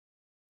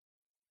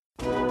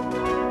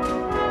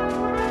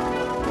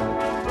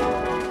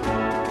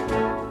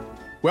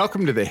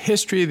Welcome to the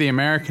History of the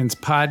Americans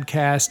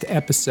podcast,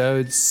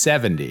 episode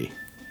 70.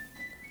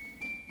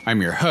 I'm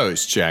your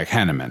host, Jack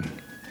Henneman,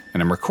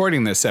 and I'm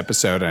recording this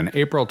episode on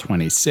April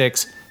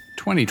 26,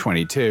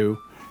 2022,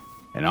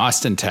 in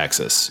Austin,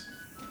 Texas.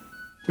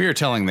 We are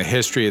telling the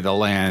history of the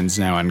lands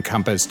now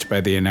encompassed by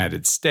the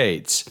United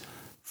States,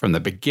 from the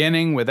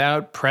beginning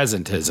without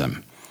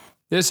presentism.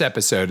 This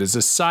episode is a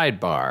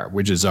sidebar,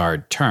 which is our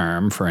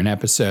term for an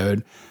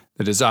episode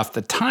that is off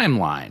the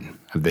timeline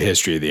of the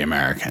history of the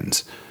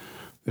Americans.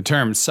 The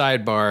term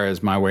sidebar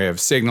is my way of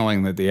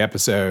signaling that the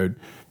episode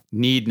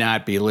need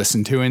not be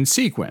listened to in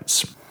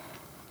sequence.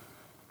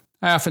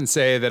 I often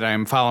say that I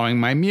am following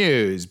my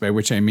muse, by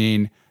which I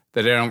mean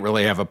that I don't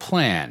really have a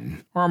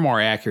plan, or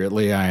more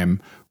accurately, I am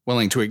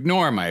willing to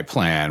ignore my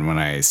plan when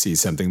I see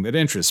something that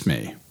interests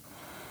me.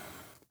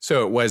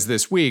 So it was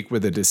this week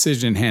with a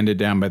decision handed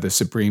down by the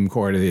Supreme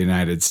Court of the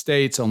United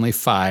States only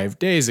 5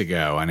 days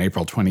ago on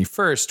April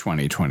 21st,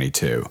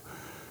 2022.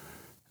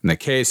 In the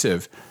case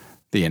of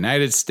the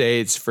United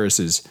States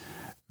versus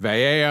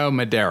Vaello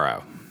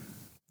Madero.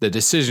 The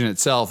decision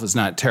itself is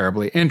not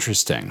terribly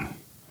interesting.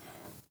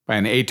 By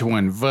an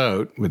 8-1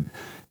 vote, with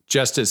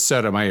Justice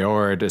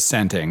Sotomayor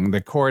dissenting,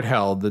 the court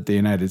held that the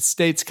United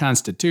States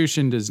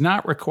Constitution does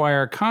not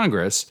require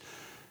Congress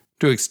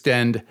to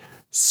extend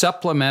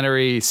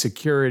supplementary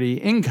security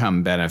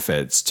income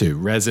benefits to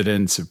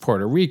residents of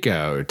Puerto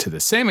Rico to the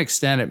same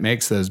extent it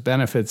makes those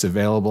benefits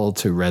available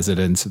to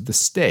residents of the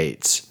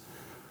states.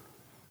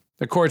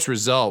 The court's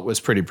result was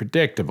pretty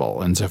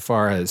predictable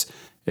insofar as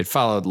it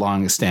followed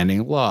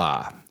long-standing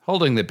law,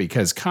 holding that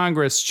because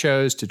Congress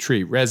chose to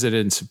treat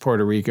residents of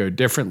Puerto Rico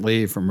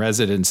differently from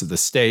residents of the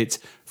states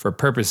for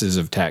purposes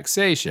of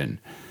taxation,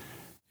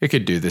 it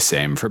could do the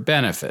same for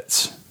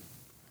benefits.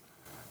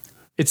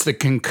 It's the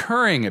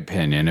concurring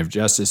opinion of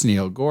Justice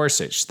Neil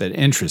Gorsuch that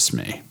interests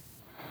me.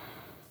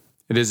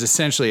 It is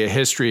essentially a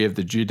history of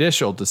the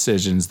judicial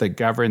decisions that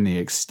govern the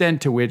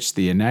extent to which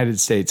the United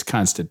States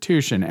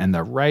Constitution and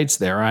the rights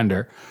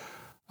thereunder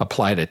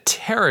apply to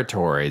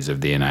territories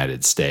of the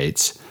United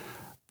States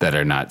that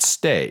are not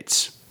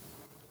states.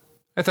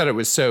 I thought it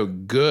was so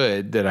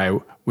good that I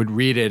would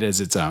read it as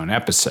its own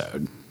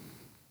episode.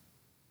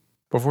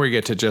 Before we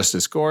get to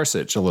Justice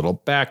Gorsuch, a little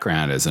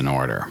background is in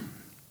order.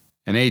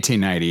 In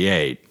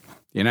 1898,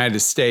 the United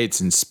States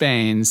and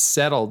Spain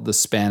settled the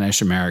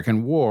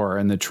Spanish-American War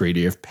in the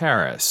Treaty of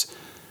Paris,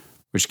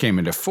 which came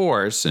into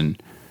force in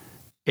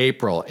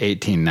April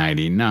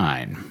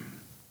 1899.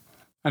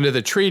 Under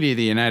the treaty,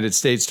 the United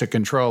States took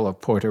control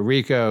of Puerto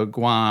Rico,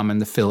 Guam, and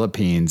the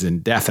Philippines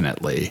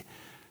indefinitely,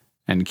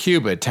 and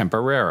Cuba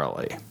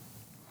temporarily.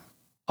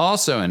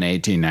 Also in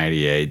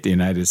 1898, the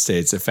United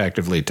States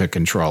effectively took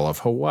control of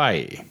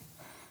Hawaii.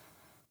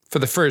 For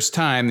the first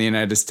time, the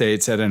United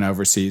States had an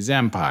overseas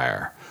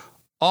empire.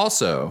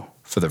 Also,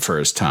 for the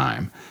first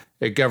time,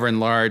 it governed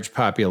large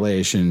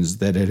populations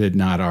that it had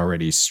not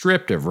already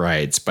stripped of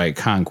rights by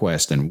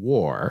conquest and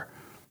war,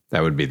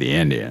 that would be the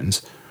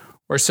Indians,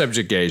 or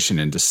subjugation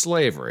into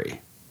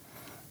slavery.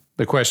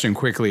 The question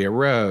quickly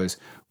arose,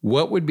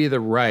 what would be the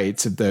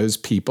rights of those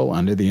people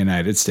under the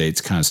United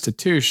States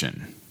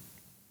Constitution?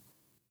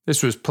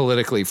 This was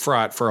politically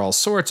fraught for all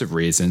sorts of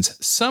reasons,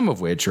 some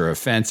of which are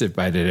offensive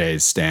by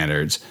today's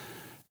standards,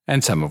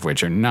 and some of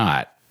which are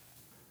not.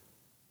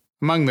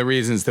 Among the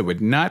reasons that would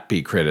not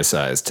be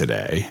criticized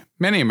today,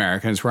 many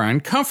Americans were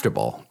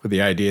uncomfortable with the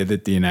idea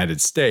that the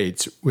United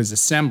States was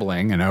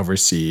assembling an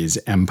overseas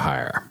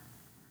empire.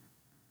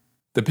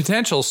 The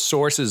potential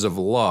sources of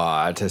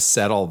law to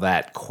settle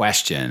that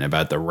question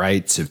about the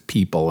rights of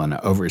people in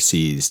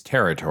overseas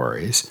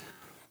territories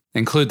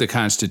include the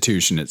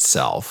Constitution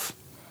itself,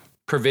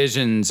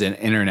 provisions in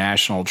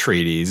international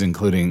treaties,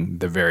 including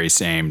the very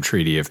same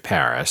Treaty of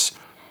Paris,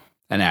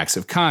 and acts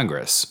of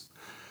Congress.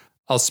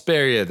 I'll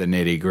spare you the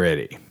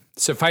nitty-gritty.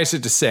 Suffice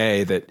it to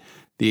say that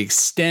the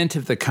extent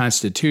of the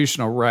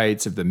constitutional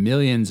rights of the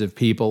millions of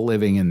people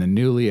living in the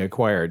newly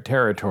acquired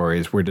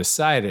territories were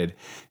decided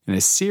in a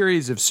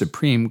series of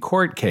Supreme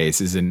Court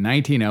cases in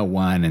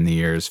 1901 and the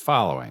years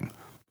following,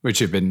 which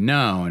have been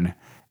known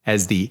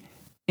as the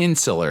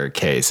Insular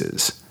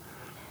Cases.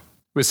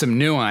 With some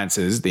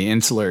nuances, the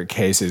Insular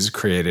Cases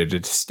created a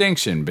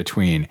distinction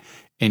between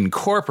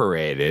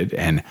incorporated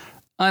and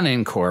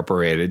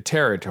unincorporated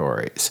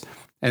territories,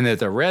 and that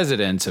the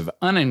residents of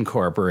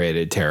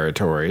unincorporated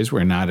territories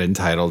were not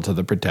entitled to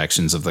the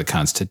protections of the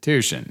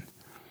Constitution.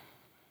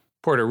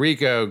 Puerto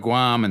Rico,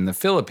 Guam, and the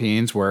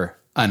Philippines were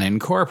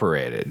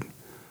unincorporated,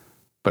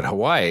 but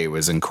Hawaii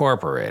was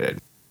incorporated.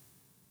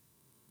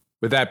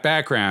 With that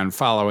background,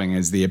 following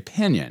is the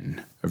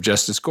opinion of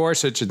Justice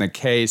Gorsuch in the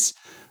case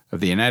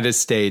of the United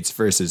States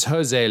versus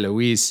Jose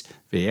Luis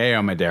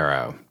Vaello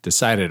Madero,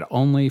 decided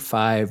only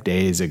 5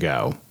 days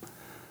ago.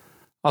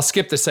 I'll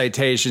skip the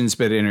citations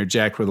but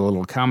interject with a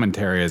little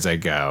commentary as I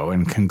go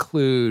and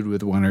conclude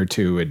with one or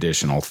two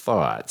additional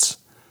thoughts.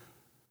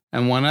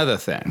 And one other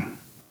thing.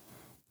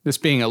 This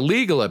being a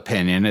legal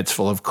opinion, it's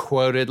full of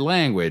quoted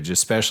language,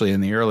 especially in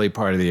the early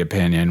part of the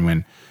opinion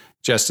when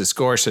Justice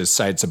Gorsuch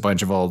cites a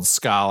bunch of old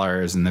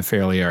scholars and the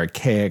fairly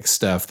archaic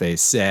stuff they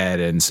said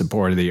in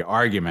support of the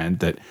argument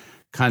that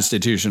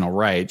constitutional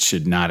rights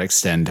should not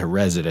extend to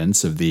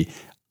residents of the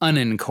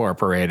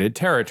unincorporated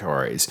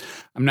territories.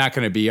 I'm not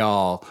going to be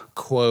all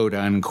quote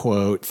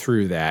unquote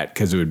through that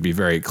because it would be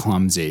very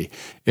clumsy.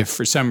 If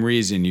for some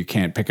reason you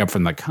can't pick up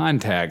from the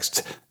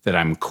context that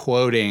I'm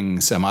quoting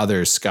some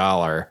other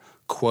scholar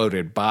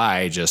quoted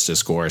by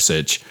Justice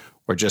Gorsuch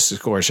or Justice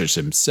Gorsuch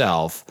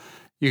himself,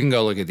 you can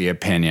go look at the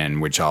opinion,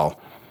 which I'll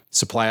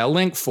supply a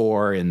link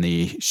for in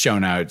the show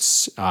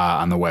notes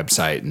on the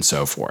website and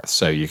so forth.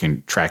 So you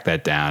can track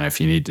that down if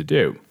you need to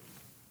do.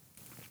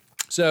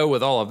 So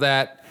with all of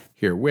that,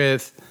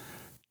 herewith,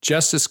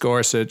 Justice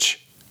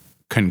Gorsuch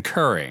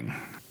concurring.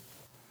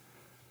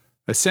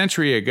 A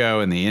century ago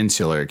in the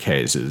Insular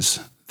Cases,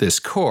 this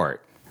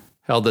court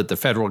held that the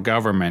federal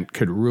government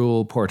could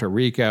rule Puerto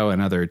Rico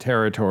and other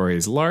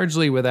territories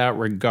largely without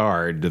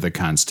regard to the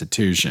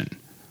Constitution.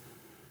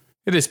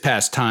 It is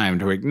past time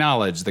to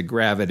acknowledge the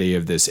gravity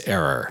of this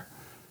error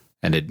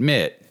and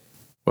admit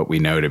what we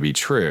know to be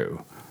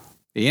true.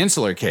 The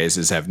Insular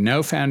Cases have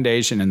no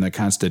foundation in the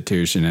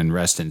Constitution and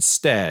rest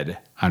instead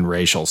on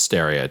racial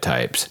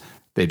stereotypes.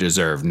 They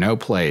deserve no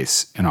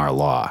place in our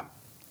law.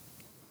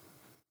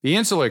 The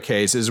Insular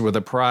Cases were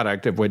the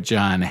product of what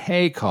John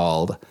Hay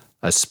called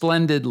a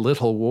splendid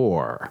little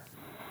war,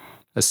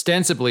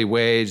 ostensibly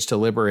waged to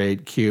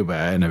liberate Cuba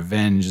and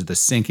avenge the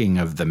sinking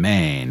of the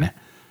Maine.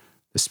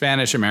 The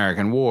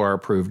Spanish-American War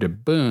proved a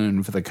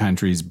boon for the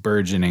country's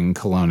burgeoning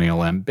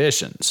colonial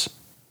ambitions.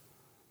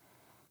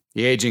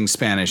 The aging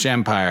Spanish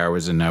Empire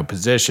was in no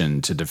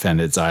position to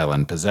defend its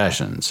island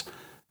possessions,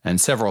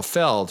 and several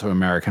fell to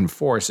American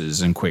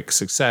forces in quick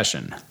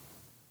succession.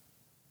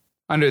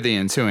 Under the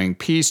ensuing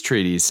peace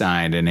treaty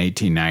signed in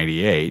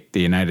 1898,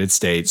 the United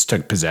States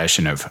took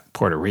possession of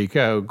Puerto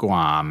Rico,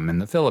 Guam, and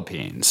the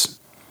Philippines.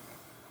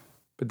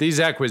 But these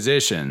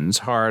acquisitions,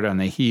 hard on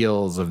the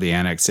heels of the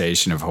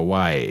annexation of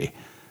Hawaii,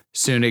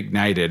 soon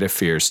ignited a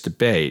fierce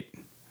debate.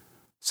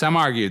 Some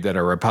argued that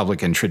our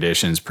Republican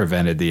traditions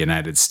prevented the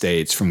United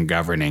States from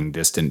governing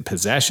distant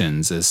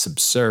possessions as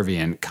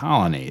subservient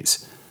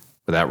colonies,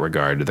 without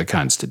regard to the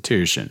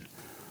Constitution.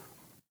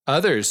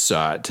 Others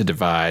sought to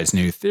devise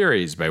new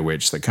theories by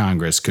which the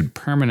Congress could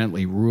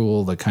permanently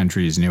rule the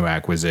country's new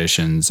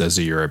acquisitions as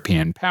a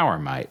European power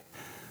might,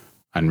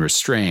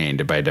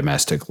 unrestrained by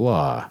domestic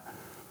law.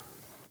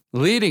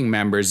 Leading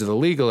members of the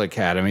Legal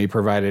Academy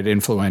provided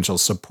influential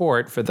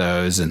support for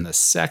those in the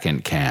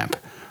second camp.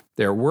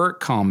 Their work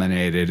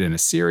culminated in a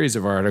series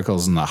of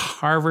articles in the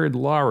Harvard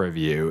Law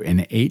Review in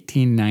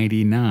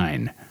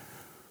 1899.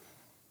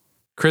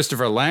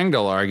 Christopher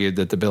Langdell argued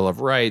that the Bill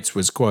of Rights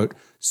was, quote,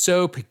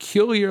 so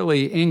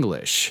peculiarly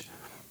English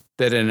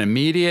that an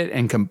immediate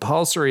and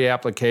compulsory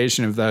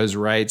application of those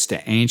rights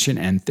to ancient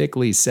and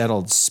thickly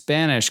settled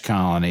Spanish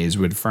colonies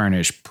would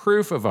furnish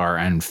proof of our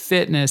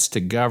unfitness to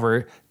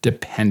govern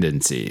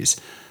dependencies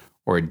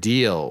or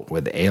deal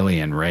with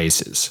alien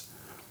races.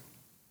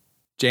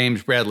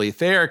 James Bradley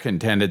Thayer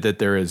contended that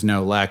there is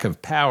no lack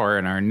of power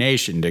in our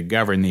nation to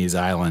govern these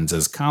islands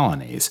as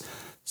colonies,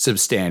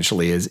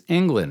 substantially as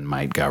England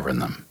might govern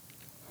them.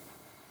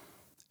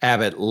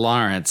 Abbot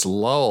Lawrence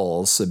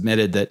Lowell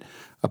submitted that,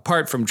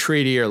 apart from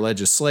treaty or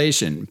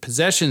legislation,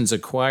 possessions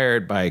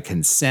acquired by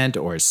consent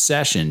or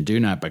cession do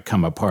not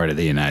become a part of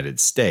the United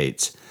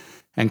States,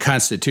 and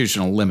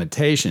constitutional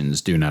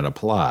limitations do not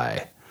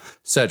apply.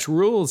 Such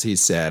rules, he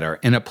said, are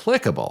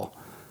inapplicable,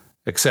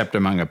 except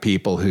among a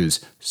people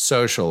whose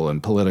social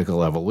and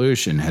political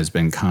evolution has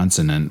been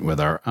consonant with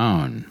our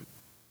own.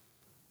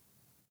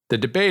 The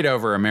debate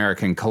over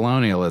American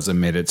colonialism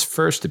made its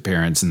first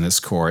appearance in this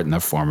court in the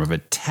form of a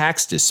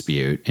tax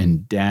dispute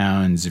in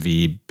Downs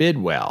v.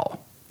 Bidwell,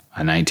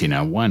 a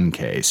 1901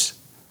 case.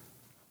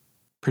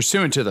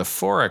 Pursuant to the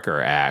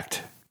Foraker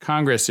Act,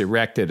 Congress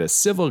erected a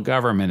civil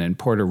government in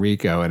Puerto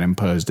Rico and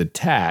imposed a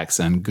tax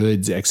on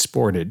goods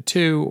exported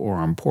to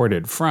or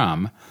imported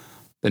from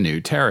the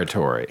new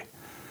territory.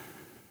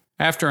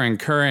 After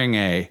incurring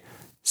a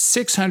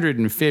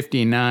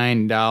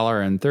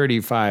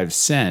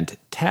 $659.35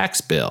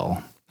 tax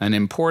bill, an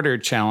importer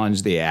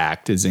challenged the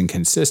act as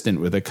inconsistent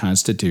with the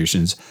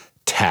Constitution's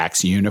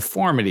Tax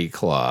Uniformity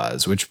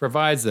Clause, which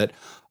provides that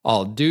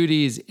all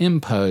duties,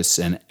 imposts,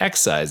 and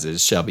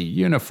excises shall be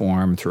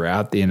uniform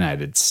throughout the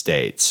United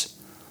States.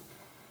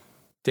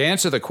 To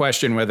answer the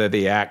question whether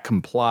the act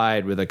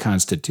complied with the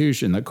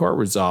Constitution, the court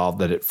resolved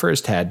that it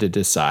first had to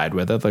decide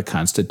whether the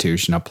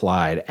Constitution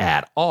applied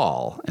at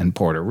all in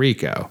Puerto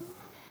Rico.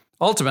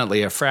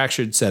 Ultimately, a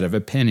fractured set of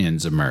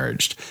opinions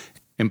emerged,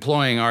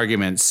 employing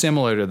arguments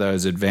similar to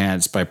those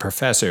advanced by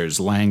Professors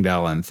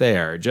Langdell and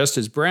Thayer.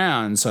 Justice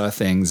Brown saw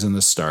things in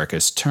the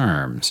starkest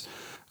terms.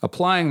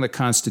 Applying the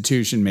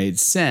Constitution made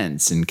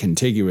sense in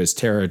contiguous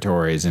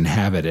territories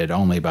inhabited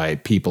only by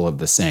people of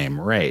the same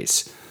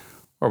race,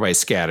 or by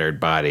scattered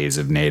bodies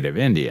of native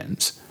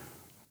Indians.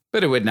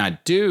 But it would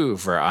not do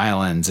for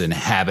islands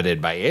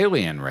inhabited by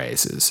alien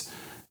races.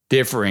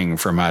 differing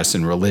from us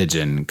in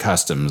religion,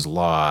 customs,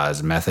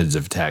 laws, methods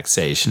of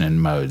taxation, and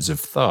modes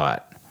of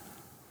thought.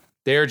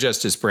 There,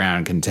 Justice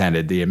Brown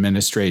contended the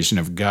administration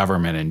of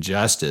government and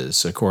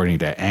justice, according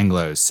to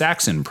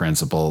Anglo-Saxon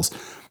principles,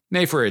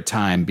 may for a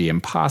time be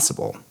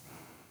impossible.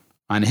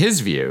 On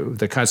his view,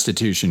 the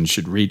Constitution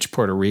should reach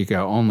Puerto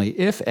Rico only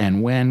if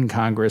and when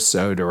Congress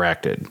so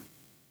directed.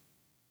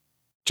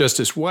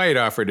 Justice White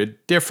offered a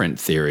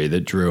different theory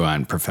that drew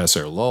on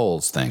Professor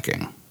Lowell's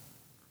thinking.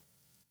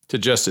 To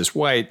Justice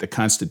White, the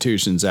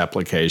Constitution's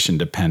application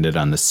depended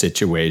on the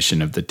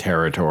situation of the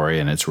territory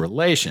and its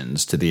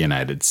relations to the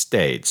United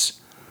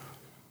States.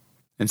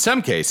 In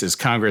some cases,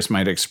 Congress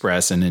might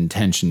express an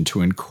intention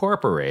to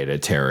incorporate a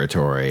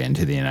territory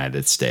into the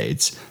United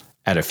States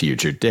at a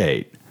future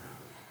date.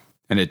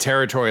 In a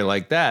territory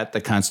like that,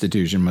 the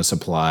Constitution must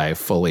apply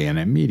fully and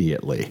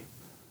immediately.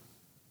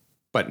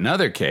 But in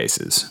other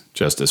cases,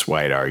 Justice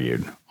White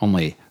argued,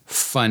 only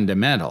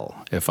fundamental,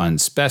 if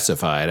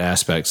unspecified,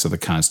 aspects of the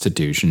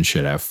Constitution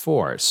should have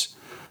force.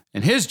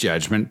 In his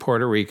judgment,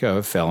 Puerto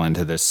Rico fell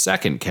into the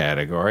second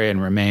category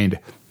and remained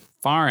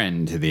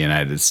foreign to the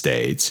United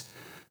States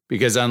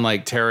because,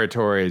 unlike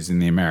territories in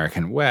the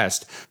American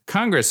West,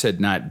 Congress had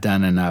not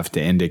done enough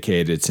to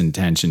indicate its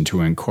intention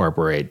to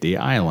incorporate the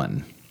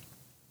island.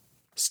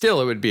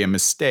 Still, it would be a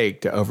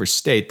mistake to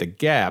overstate the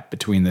gap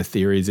between the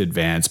theories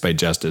advanced by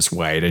Justice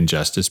White and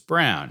Justice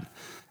Brown.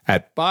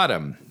 At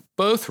bottom,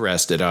 both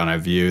rested on a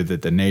view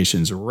that the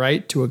nation's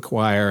right to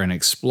acquire and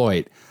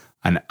exploit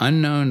an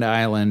unknown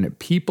island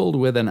peopled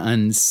with an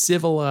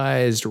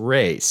uncivilized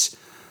race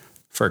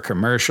for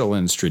commercial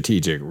and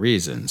strategic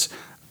reasons,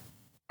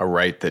 a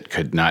right that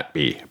could not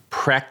be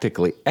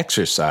practically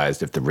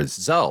exercised if the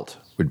result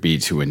would be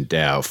to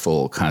endow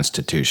full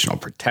constitutional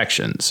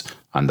protections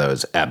on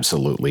those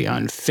absolutely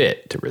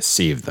unfit to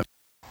receive them.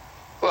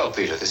 Well,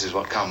 Peter, this is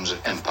what comes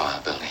of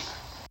empire building.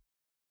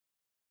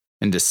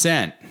 In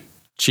dissent,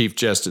 Chief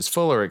Justice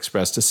Fuller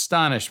expressed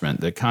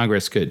astonishment that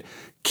Congress could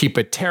keep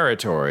a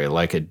territory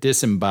like a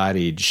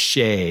disembodied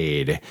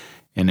shade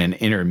in an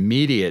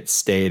intermediate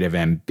state of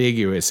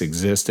ambiguous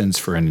existence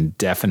for an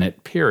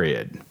indefinite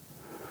period.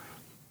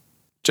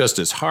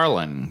 Justice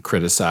Harlan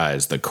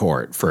criticized the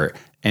court for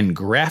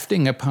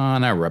engrafting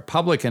upon our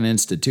Republican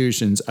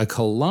institutions a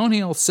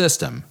colonial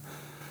system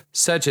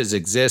such as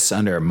exists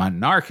under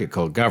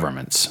monarchical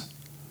governments.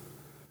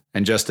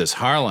 And Justice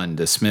Harlan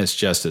dismissed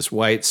Justice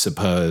White's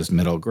supposed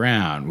middle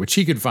ground, which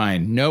he could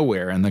find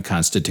nowhere in the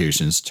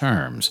Constitution's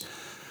terms.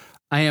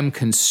 I am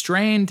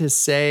constrained to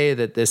say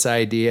that this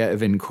idea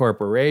of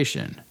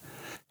incorporation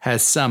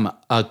has some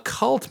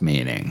occult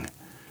meaning,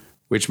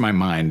 which my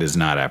mind does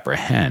not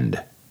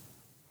apprehend.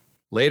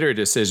 Later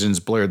decisions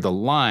blurred the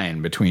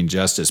line between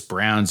Justice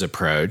Brown's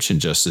approach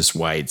and Justice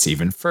White's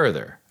even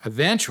further.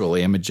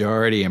 Eventually, a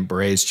majority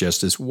embraced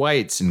Justice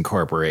White's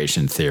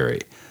incorporation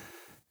theory,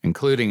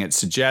 including its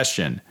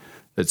suggestion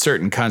that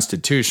certain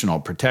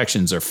constitutional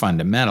protections are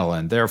fundamental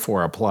and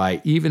therefore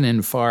apply even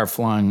in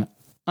far-flung,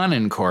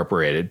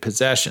 unincorporated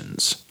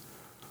possessions.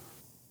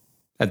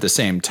 At the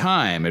same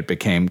time, it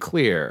became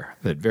clear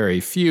that very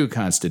few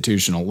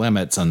constitutional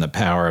limits on the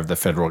power of the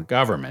federal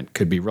government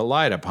could be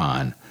relied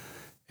upon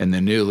in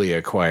the newly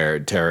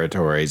acquired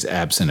territories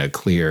absent a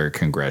clear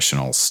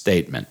congressional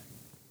statement.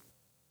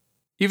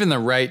 Even the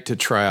right to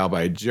trial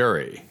by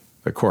jury,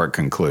 the court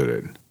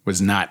concluded,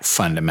 was not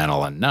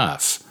fundamental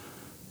enough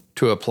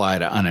to apply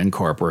to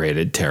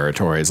unincorporated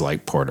territories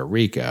like Puerto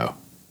Rico.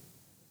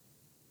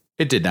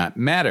 It did not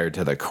matter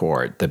to the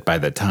court that by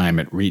the time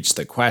it reached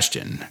the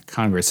question,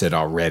 Congress had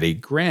already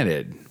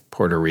granted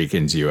Puerto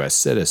Ricans U.S.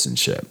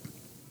 citizenship.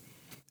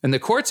 In the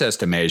court's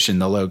estimation,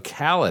 the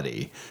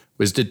locality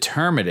was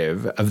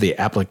determinative of the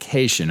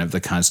application of the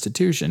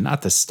Constitution,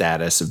 not the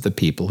status of the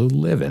people who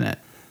live in it.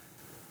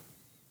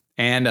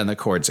 And on the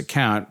court's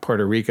account,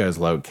 Puerto Rico's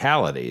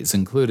localities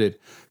included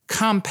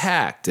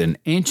compact and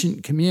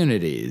ancient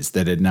communities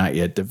that had not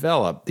yet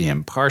developed the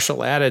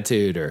impartial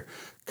attitude or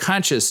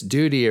conscious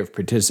duty of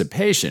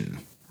participation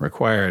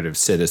required of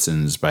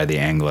citizens by the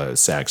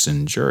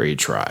Anglo-Saxon jury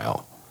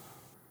trial.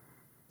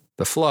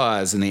 The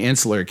flaws in the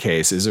Insular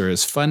Cases are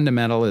as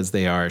fundamental as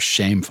they are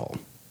shameful.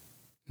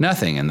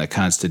 Nothing in the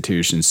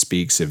Constitution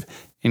speaks of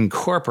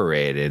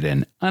incorporated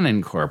and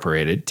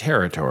unincorporated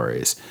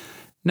territories.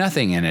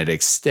 Nothing in it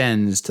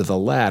extends to the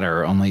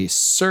latter, only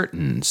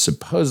certain,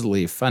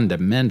 supposedly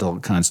fundamental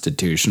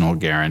constitutional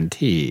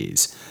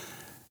guarantees.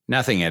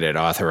 Nothing in it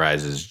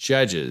authorizes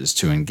judges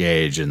to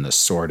engage in the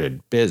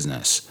sordid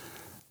business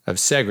of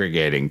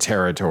segregating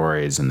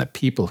territories and the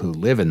people who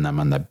live in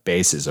them on the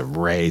basis of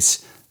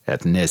race,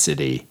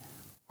 ethnicity,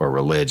 or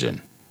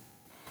religion.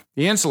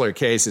 The Insular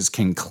Cases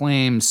can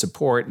claim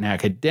support in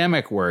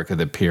academic work of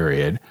the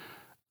period,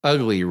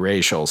 ugly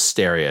racial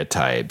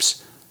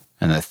stereotypes,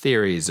 and the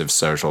theories of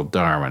social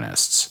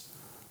Darwinists.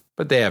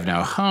 But they have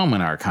no home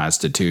in our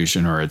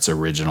Constitution or its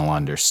original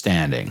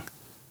understanding.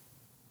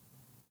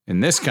 In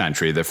this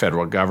country, the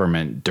federal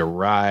government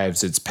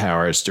derives its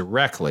powers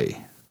directly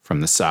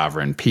from the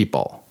sovereign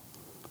people.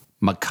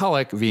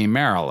 McCulloch v.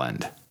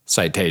 Maryland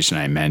citation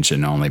I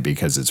mention only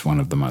because it's one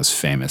of the most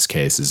famous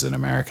cases in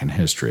American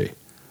history,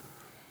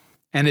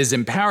 and is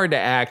empowered to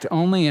act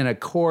only in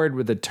accord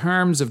with the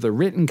terms of the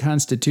written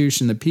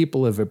constitution the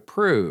people have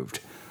approved.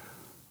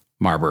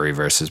 Marbury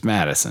versus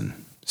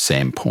Madison,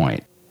 same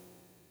point.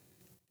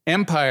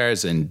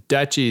 Empires and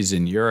duchies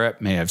in Europe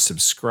may have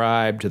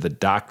subscribed to the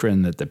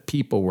doctrine that the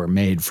people were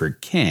made for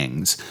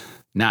kings,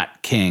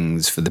 not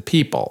kings for the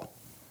people.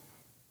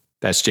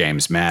 That's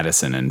James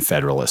Madison in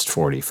Federalist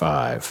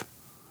 45.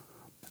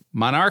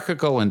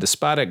 Monarchical and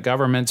despotic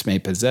governments may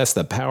possess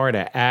the power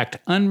to act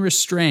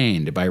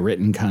unrestrained by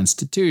written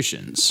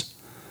constitutions.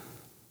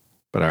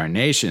 But our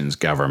nation's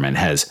government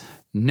has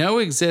no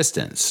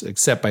existence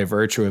except by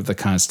virtue of the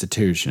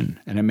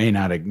Constitution, and it may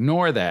not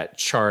ignore that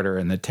charter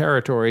in the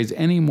territories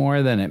any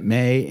more than it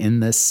may in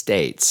the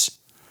states.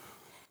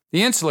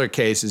 The Insular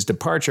Cases'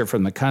 departure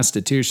from the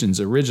Constitution's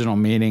original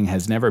meaning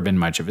has never been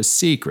much of a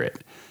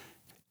secret.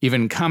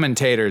 Even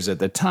commentators at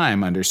the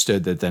time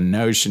understood that the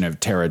notion of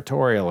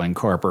territorial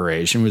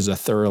incorporation was a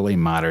thoroughly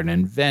modern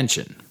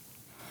invention.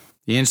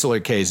 The Insular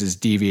Cases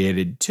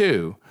deviated,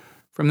 too,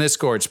 from this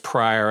court's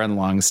prior and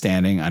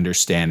long-standing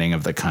understanding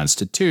of the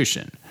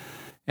Constitution.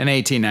 In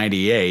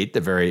 1898, the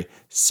very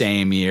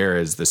same year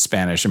as the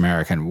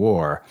Spanish-American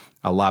War,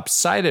 a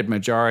lopsided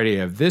majority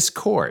of this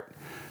court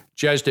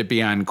judged it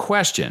beyond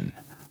question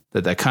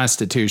that the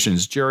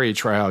Constitution's jury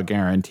trial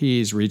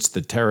guarantees reached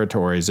the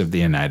territories of the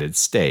United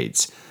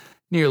States.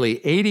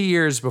 Nearly 80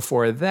 years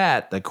before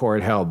that, the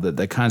court held that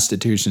the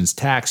Constitution's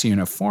tax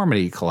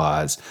uniformity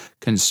clause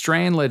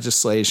constrained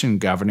legislation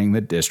governing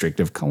the District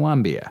of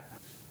Columbia.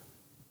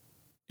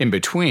 In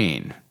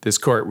between, this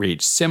court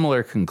reached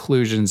similar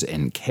conclusions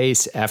in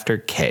case after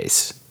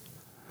case.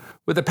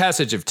 With the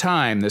passage of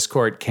time, this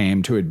court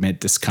came to admit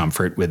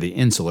discomfort with the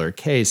Insular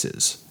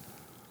Cases.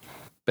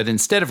 But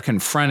instead of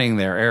confronting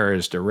their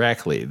errors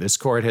directly, this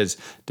court has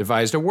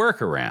devised a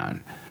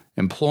workaround.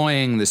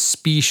 Employing the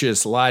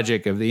specious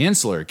logic of the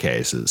Insular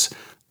Cases,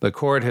 the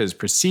court has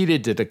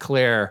proceeded to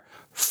declare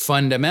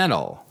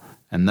fundamental,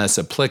 and thus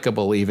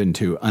applicable even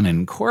to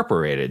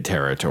unincorporated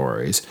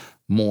territories,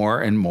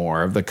 more and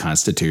more of the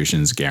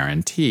Constitution's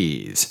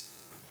guarantees.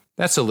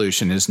 That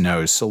solution is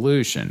no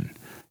solution.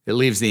 It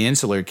leaves the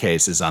Insular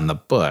Cases on the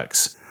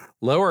books.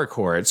 Lower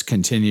courts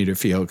continue to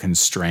feel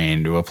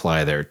constrained to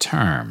apply their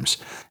terms,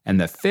 and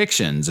the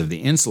fictions of the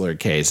Insular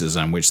Cases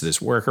on which this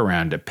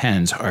workaround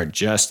depends are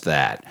just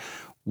that.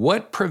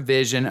 What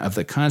provision of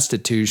the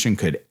Constitution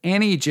could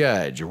any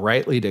judge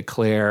rightly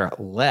declare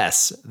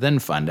less than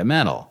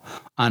fundamental?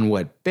 On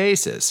what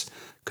basis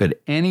could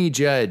any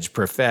judge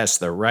profess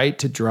the right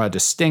to draw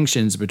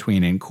distinctions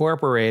between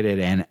incorporated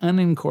and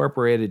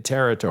unincorporated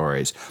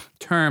territories,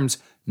 terms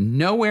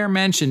nowhere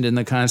mentioned in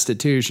the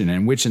Constitution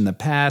and which in the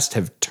past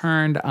have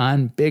turned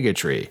on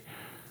bigotry?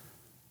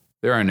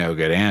 There are no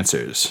good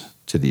answers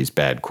to these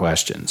bad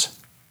questions.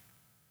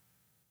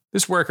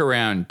 This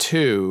workaround,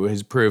 too,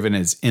 has proven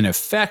as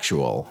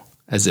ineffectual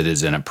as it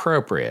is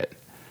inappropriate.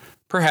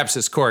 Perhaps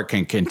this court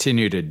can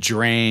continue to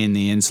drain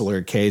the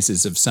Insular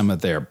Cases of some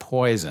of their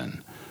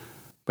poison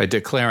by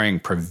declaring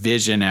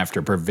provision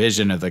after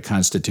provision of the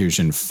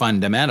Constitution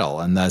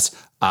fundamental and thus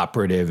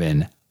operative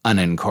in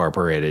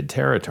unincorporated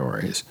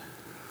territories.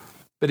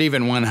 But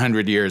even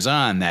 100 years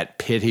on, that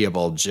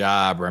pitiable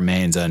job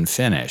remains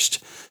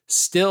unfinished.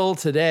 Still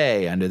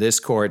today, under this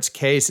court's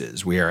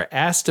cases, we are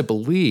asked to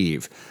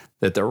believe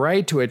that the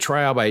right to a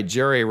trial by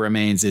jury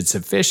remains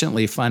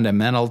insufficiently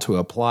fundamental to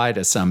apply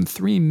to some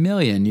 3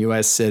 million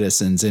U.S.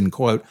 citizens in,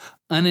 quote,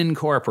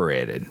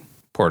 unincorporated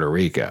Puerto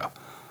Rico.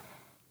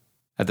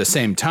 At the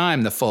same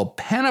time, the full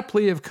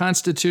panoply of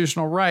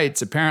constitutional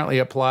rights apparently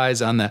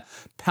applies on the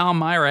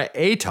Palmyra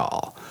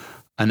Atoll,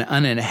 an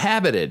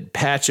uninhabited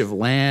patch of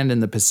land in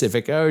the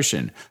Pacific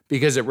Ocean,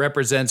 because it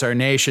represents our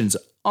nation's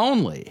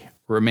only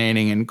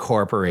remaining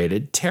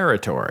incorporated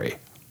territory.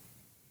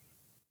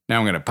 Now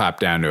I'm going to pop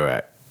down to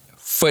a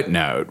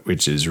footnote,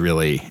 which is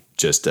really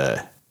just an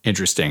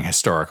interesting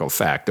historical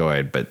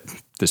factoid, but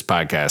this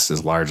podcast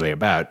is largely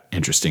about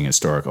interesting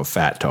historical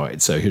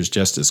factoids. So here's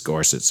Justice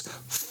Gorsuch's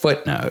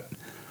footnote.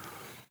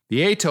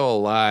 The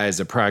atoll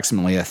lies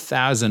approximately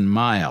 1,000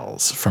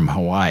 miles from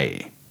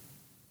Hawaii.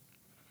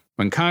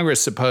 When Congress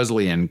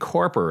supposedly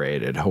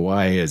incorporated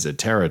Hawaii as a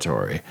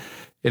territory,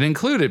 it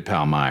included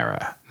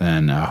Palmyra,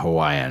 then a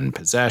Hawaiian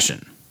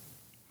possession.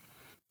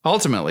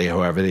 Ultimately,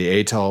 however, the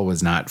atoll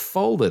was not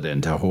folded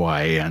into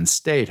Hawaii on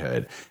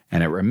statehood,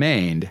 and it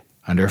remained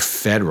under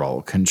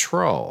federal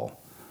control.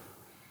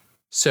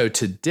 So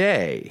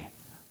today,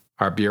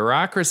 our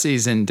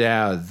bureaucracies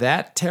endow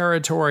that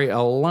territory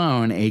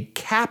alone a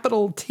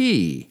capital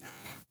T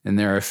in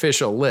their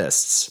official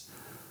lists,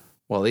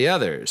 while the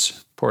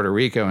others, Puerto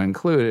Rico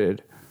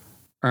included,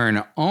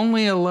 earn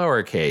only a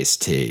lowercase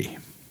t.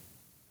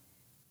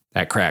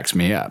 That cracks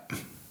me up.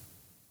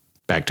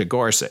 Back to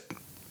Gorsuch.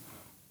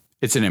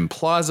 It's an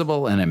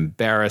implausible and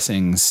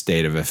embarrassing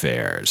state of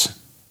affairs.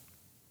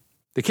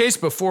 The case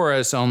before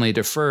us only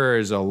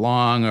defers a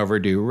long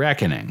overdue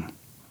reckoning.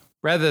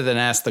 Rather than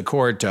ask the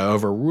court to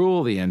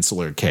overrule the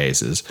Insular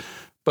Cases,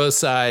 Both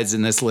sides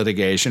in this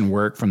litigation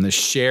work from the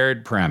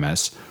shared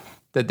premise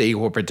that the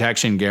equal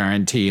protection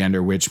guarantee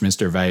under which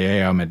Mr.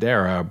 Vaello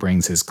Madero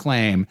brings his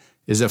claim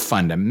is a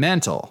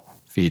fundamental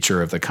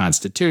feature of the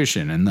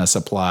Constitution and thus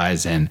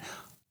applies in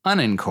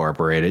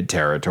unincorporated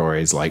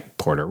territories like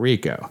Puerto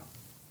Rico.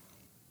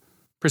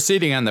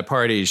 Proceeding on the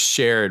parties'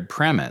 shared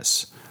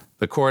premise,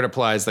 the court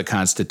applies the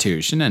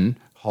Constitution and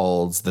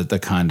holds that the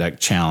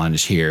conduct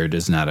challenged here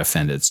does not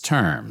offend its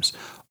terms.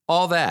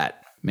 All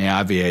that may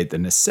obviate the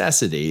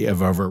necessity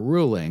of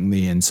overruling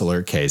the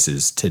Insular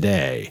Cases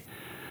today.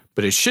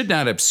 But it should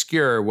not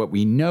obscure what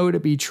we know to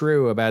be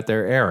true about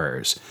their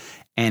errors.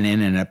 And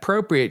in an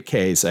appropriate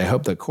case, I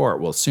hope the court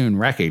will soon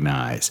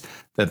recognize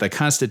that the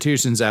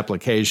Constitution's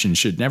application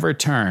should never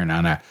turn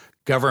on a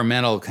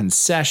governmental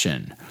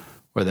concession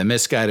or the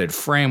misguided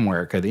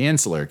framework of the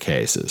Insular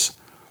Cases.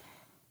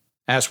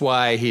 Asked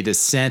why he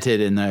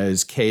dissented in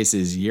those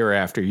cases year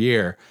after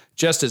year,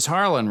 Justice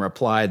Harlan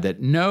replied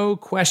that no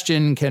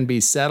question can be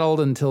settled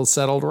until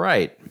settled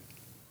right.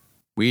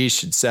 We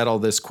should settle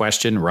this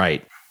question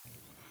right.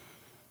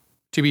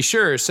 To be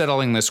sure,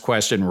 settling this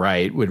question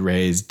right would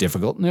raise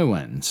difficult new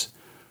ones.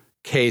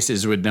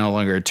 Cases would no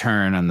longer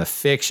turn on the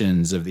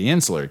fictions of the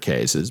Insular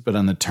Cases, but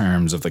on the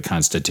terms of the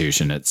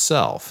Constitution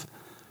itself.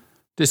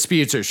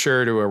 Disputes are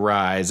sure to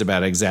arise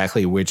about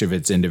exactly which of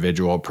its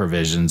individual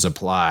provisions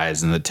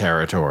applies in the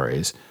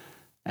territories,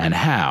 and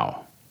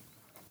how.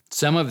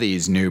 Some of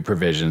these new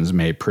provisions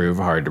may prove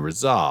hard to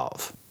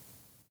resolve,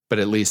 but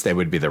at least they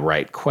would be the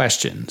right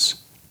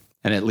questions,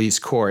 and at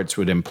least courts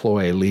would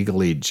employ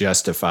legally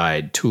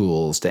justified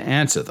tools to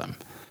answer them,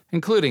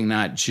 including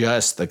not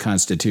just the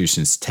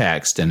Constitution's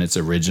text and its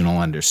original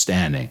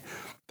understanding,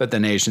 but the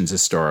nation's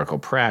historical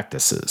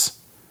practices,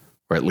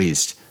 or at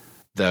least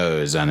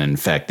those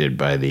uninfected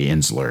by the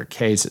Insular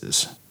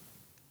Cases.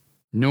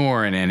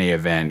 Nor, in any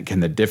event, can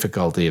the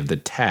difficulty of the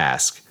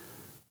task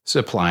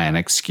supply an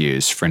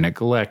excuse for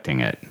neglecting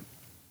it.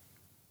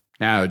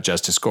 Now,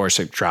 Justice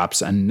Gorsuch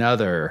drops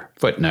another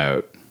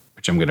footnote,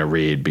 which I'm going to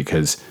read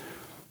because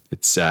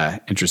it's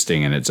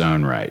interesting in its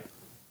own right.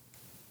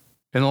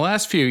 In the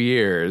last few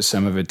years,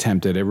 some have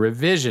attempted a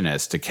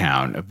revisionist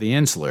account of the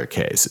Insular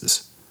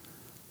Cases.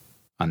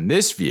 On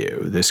this view,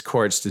 this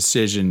court's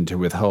decision to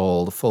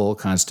withhold full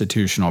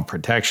constitutional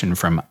protection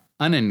from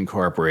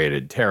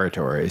unincorporated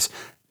territories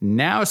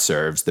now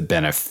serves the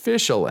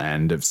beneficial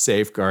end of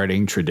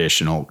safeguarding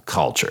traditional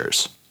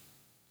cultures.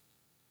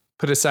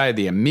 Put aside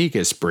the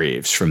amicus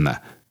briefs from the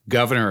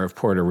governor of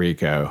Puerto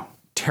Rico,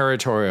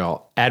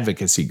 territorial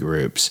advocacy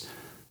groups,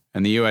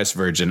 and the U.S.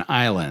 Virgin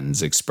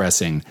Islands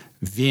expressing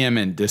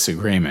vehement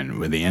disagreement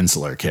with the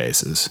Insular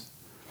Cases.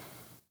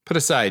 Put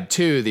aside,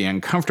 too, the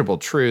uncomfortable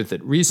truth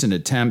that recent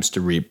attempts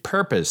to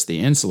repurpose the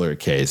Insular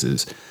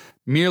Cases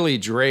merely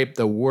drape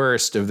the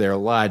worst of their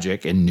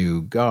logic in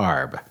new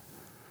garb.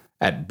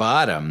 At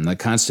bottom, the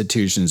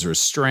Constitution's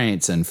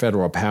restraints and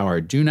federal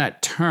power do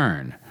not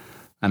turn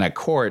on a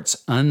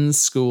court's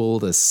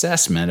unschooled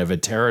assessment of a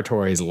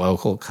territory's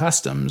local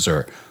customs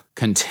or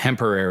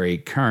contemporary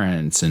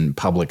currents in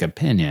public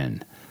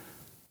opinion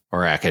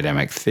or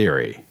academic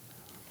theory.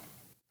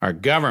 Our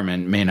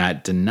government may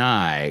not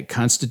deny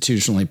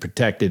constitutionally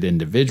protected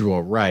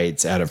individual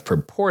rights out of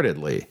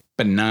purportedly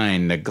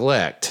benign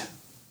neglect,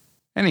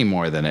 any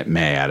more than it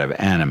may out of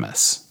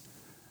animus.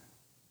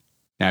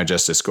 Now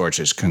Justice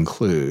Gorsuch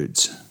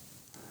concludes,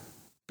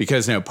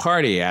 because no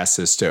party asks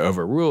us to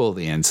overrule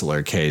the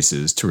Insular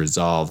Cases to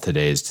resolve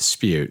today's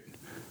dispute,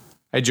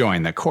 I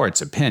join the court's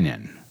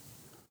opinion.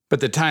 But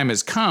the time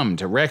has come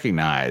to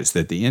recognize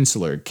that the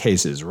Insular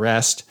Cases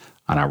rest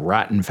on a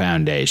rotten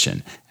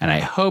foundation, and I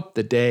hope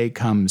the day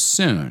comes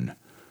soon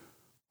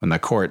when the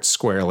court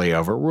squarely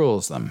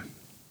overrules them.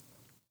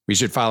 We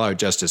should follow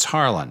Justice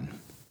Harlan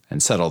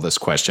and settle this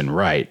question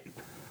right.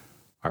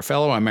 Our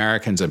fellow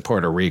Americans in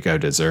Puerto Rico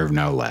deserve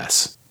no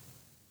less.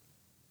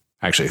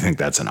 I actually think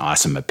that's an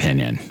awesome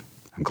opinion.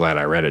 I'm glad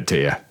I read it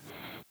to you.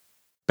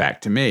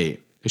 Back to me.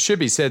 It should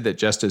be said that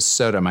Justice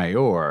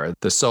Sotomayor,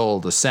 the sole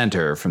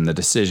dissenter from the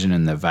decision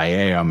in the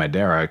Vaello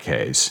Madero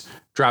case,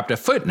 dropped a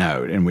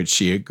footnote in which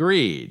she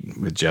agreed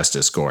with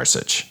Justice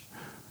Gorsuch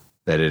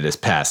that it is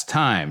past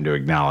time to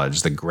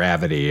acknowledge the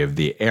gravity of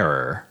the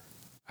error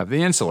of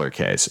the Insular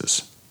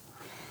Cases.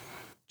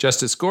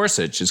 Justice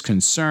Gorsuch is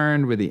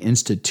concerned with the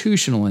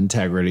institutional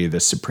integrity of the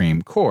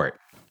Supreme Court,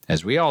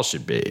 as we all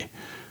should be,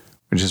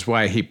 which is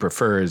why he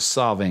prefers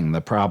solving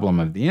the problem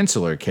of the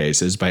Insular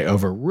Cases by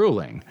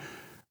overruling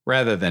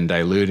rather than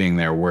diluting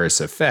their worst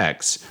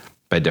effects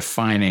by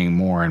defining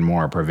more and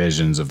more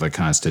provisions of the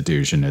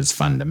Constitution as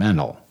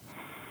fundamental.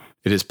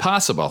 It is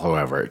possible,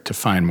 however, to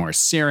find more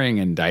searing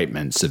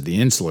indictments of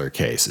the Insular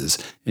Cases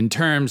in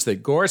terms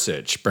that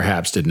Gorsuch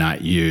perhaps did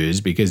not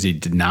use because he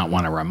did not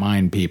want to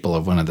remind people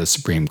of one of the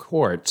Supreme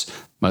Court's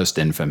most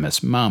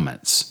infamous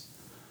moments.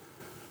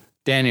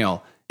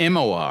 Daniel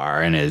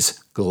Immerwahr, in his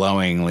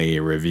glowingly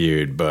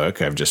reviewed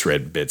book, I've just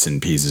read bits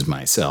and pieces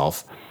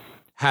myself,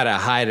 How to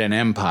Hide an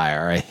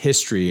Empire, A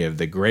History of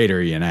the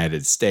Greater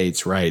United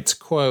States, writes,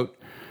 quote,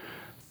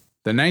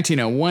 The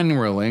 1901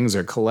 rulings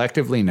are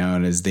collectively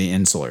known as the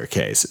Insular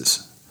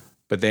Cases,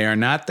 but they are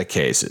not the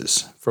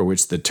cases for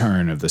which the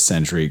turn of the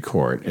century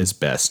court is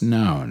best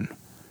known.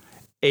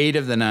 8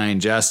 of the 9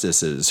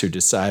 justices who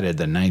decided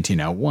the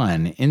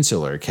 1901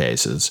 Insular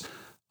Cases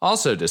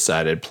also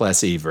decided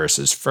Plessy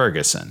versus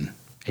Ferguson,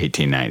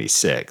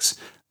 1896,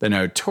 the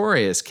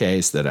notorious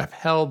case that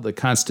upheld the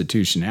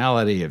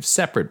constitutionality of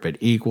separate but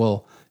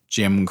equal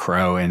Jim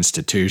Crow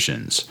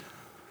institutions.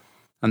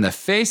 On the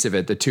face of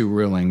it, the 2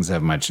 rulings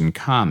have much in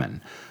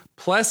common.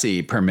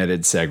 Plessy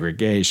permitted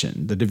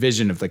segregation, the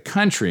division of the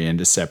country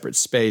into separate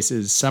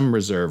spaces, some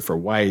reserved for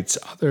whites,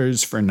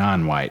 others for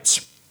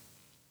non-whites.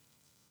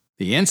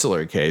 The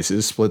Insular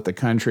Cases split the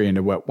country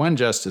into what one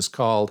justice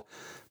called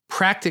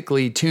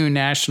practically 2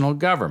 national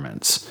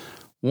governments,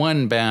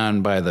 one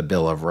bound by the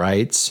Bill of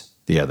Rights,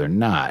 the other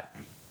not.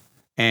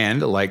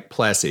 And, like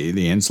Plessy,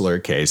 the Insular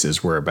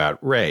Cases were about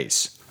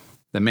race.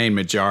 The main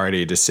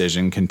majority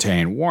decision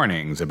contained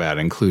warnings about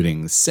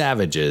including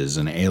savages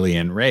and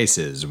alien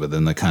races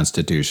within the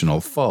constitutional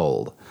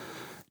fold.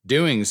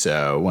 Doing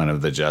so, one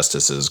of the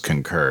justices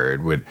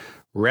concurred, would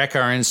wreck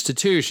our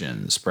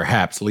institutions,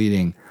 perhaps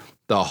leading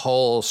the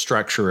whole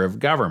structure of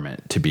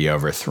government to be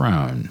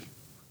overthrown.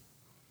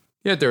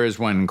 Yet there is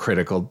one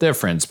critical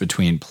difference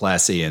between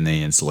Plessy and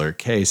the Insular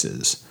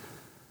Cases.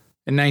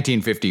 In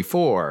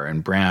 1954,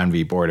 in Brown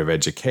v. Board of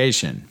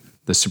Education,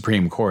 the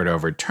Supreme Court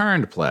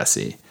overturned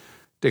Plessy,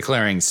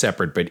 declaring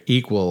separate but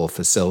equal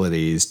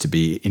facilities to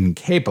be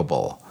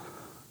incapable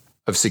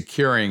of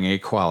securing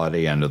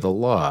equality under the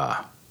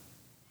law.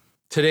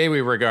 Today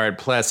we regard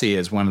Plessy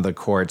as one of the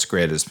court's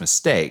greatest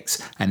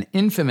mistakes, an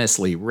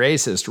infamously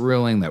racist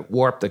ruling that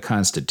warped the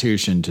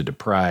Constitution to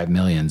deprive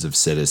millions of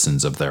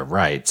citizens of their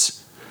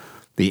rights.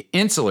 The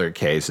Insular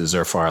Cases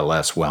are far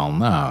less well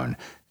known.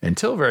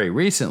 Until very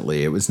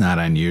recently, it was not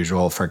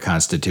unusual for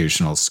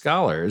constitutional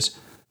scholars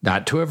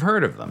not to have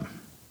heard of them.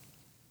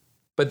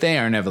 But they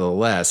are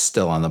nevertheless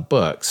still on the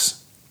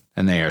books,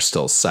 and they are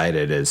still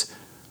cited as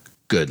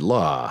good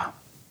law.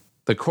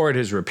 The court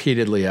has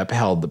repeatedly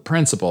upheld the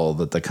principle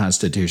that the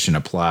Constitution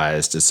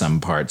applies to some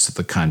parts of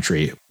the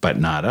country, but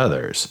not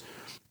others.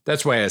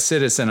 That's why a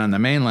citizen on the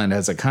mainland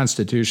has a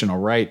constitutional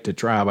right to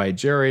trial by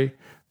jury,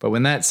 but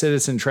when that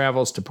citizen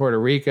travels to Puerto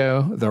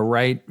Rico, the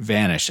right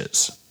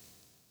vanishes.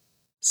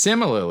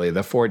 Similarly,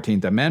 the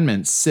 14th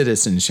Amendment's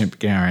citizenship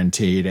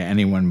guarantee to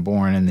anyone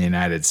born in the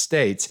United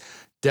States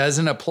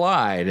doesn't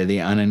apply to the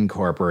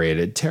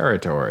unincorporated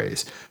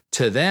territories.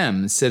 To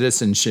them,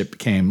 citizenship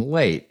came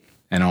late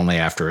and only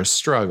after a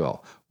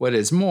struggle. What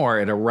is more,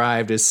 it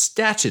arrived as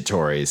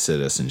statutory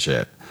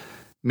citizenship,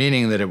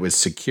 meaning that it was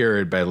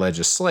secured by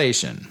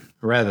legislation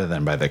rather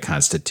than by the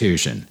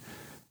Constitution,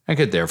 and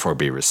could therefore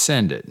be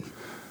rescinded.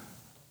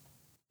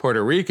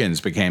 Puerto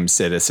Ricans became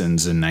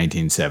citizens in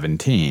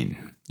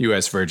 1917,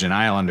 U.S. Virgin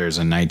Islanders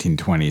in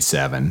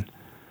 1927,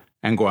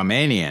 and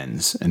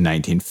Guamanians in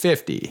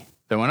 1950.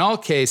 Though in all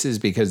cases,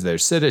 because their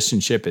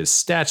citizenship is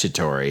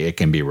statutory, it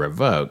can be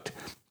revoked.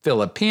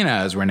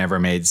 Filipinos were never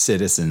made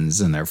citizens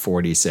in their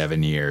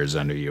 47 years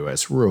under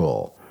U.S.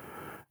 rule.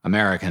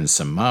 American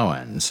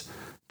Samoans,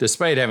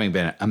 despite having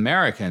been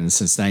Americans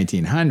since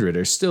 1900,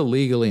 are still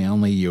legally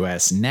only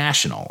U.S.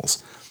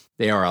 nationals.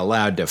 They are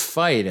allowed to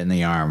fight in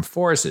the armed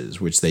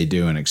forces, which they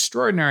do in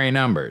extraordinary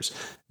numbers.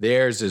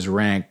 Theirs is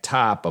ranked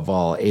top of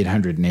all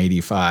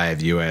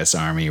 885 U.S.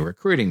 Army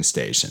recruiting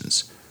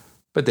stations.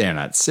 But they are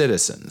not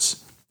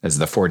citizens, as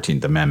the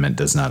 14th Amendment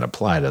does not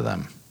apply to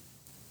them.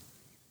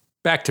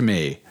 Back to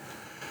me.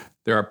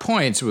 There are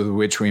points with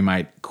which we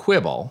might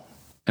quibble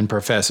in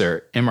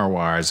Professor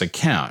Immerwahr's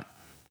account,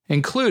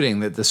 including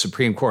that the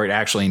Supreme Court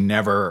actually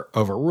never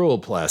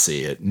overruled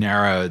Plessy. It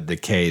narrowed the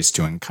case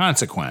to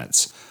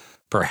inconsequence.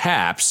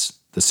 Perhaps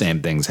the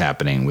same thing's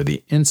happening with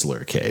the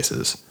Insular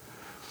Cases.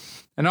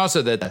 And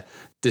also that the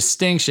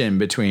distinction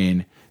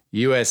between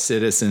U.S.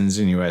 citizens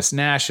and U.S.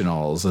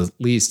 nationals, at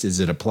least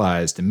as it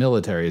applies to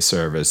military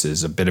service,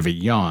 is a bit of a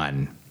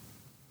yawn.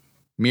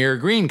 Mere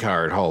green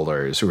card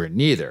holders, who are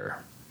neither,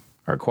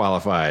 are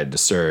qualified to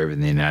serve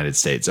in the United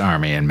States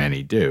Army, and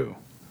many do.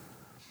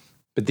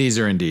 But these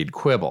are indeed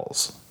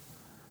quibbles.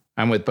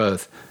 I'm with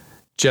both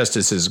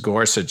Justices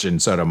Gorsuch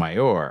and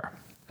Sotomayor,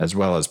 as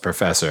well as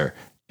Professor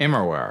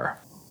Immerwahr.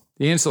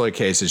 The Insular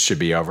Cases should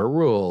be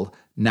overruled,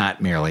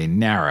 not merely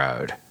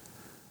narrowed.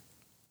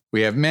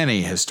 We have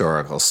many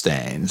historical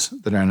stains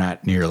that are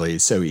not nearly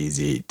so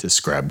easy to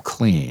scrub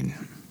clean.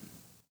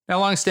 Now,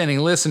 longstanding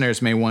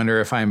listeners may wonder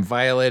if I'm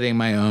violating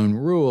my own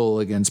rule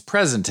against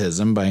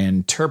presentism by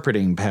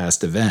interpreting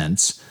past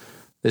events,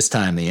 this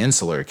time the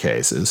Insular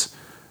Cases,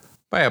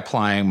 by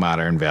applying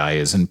modern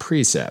values and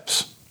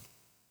precepts.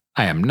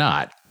 I am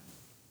not.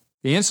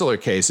 The Insular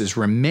Cases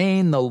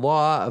remain the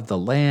law of the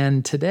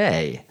land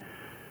today.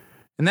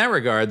 In that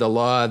regard, the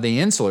law of the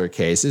Insular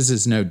Cases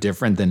is no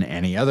different than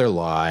any other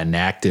law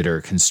enacted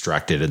or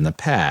constructed in the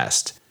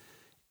past.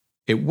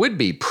 It would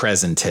be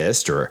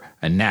presentist or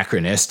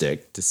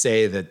anachronistic to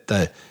say that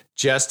the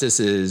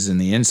justices in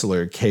the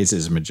Insular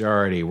Cases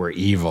majority were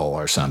evil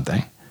or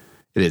something.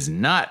 It is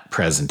not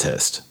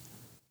presentist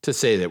to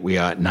say that we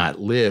ought not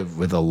live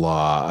with the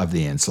law of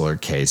the Insular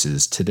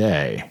Cases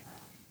today.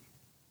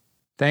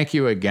 Thank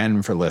you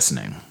again for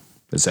listening.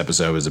 This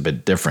episode was a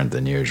bit different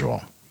than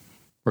usual.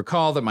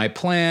 Recall that my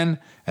plan,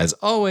 as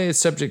always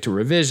subject to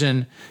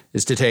revision,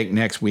 is to take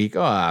next week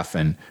off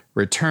and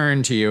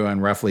return to you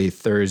on roughly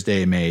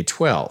Thursday, May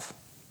 12th.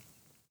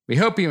 We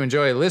hope you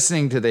enjoy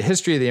listening to the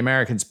History of the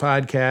Americans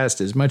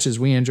podcast as much as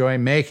we enjoy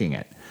making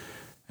it,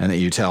 and that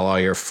you tell all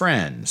your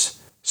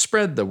friends.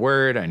 Spread the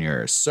word on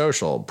your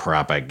social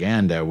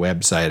propaganda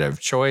website of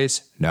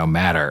choice, no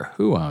matter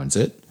who owns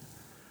it.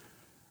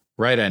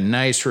 Write a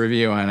nice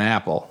review on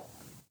Apple,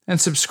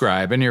 and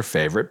subscribe in your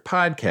favorite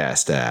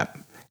podcast app.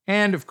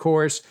 And, of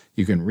course,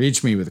 you can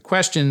reach me with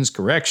questions,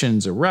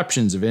 corrections,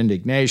 eruptions of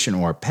indignation,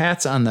 or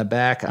pats on the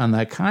back on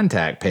the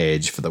contact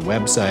page for the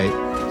website,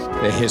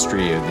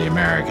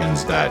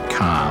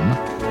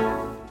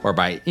 thehistoryoftheamericans.com, or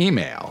by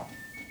email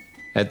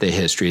at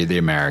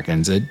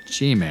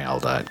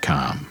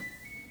thehistoryoftheamericans@gmail.com.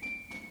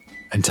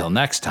 Until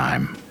next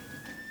time.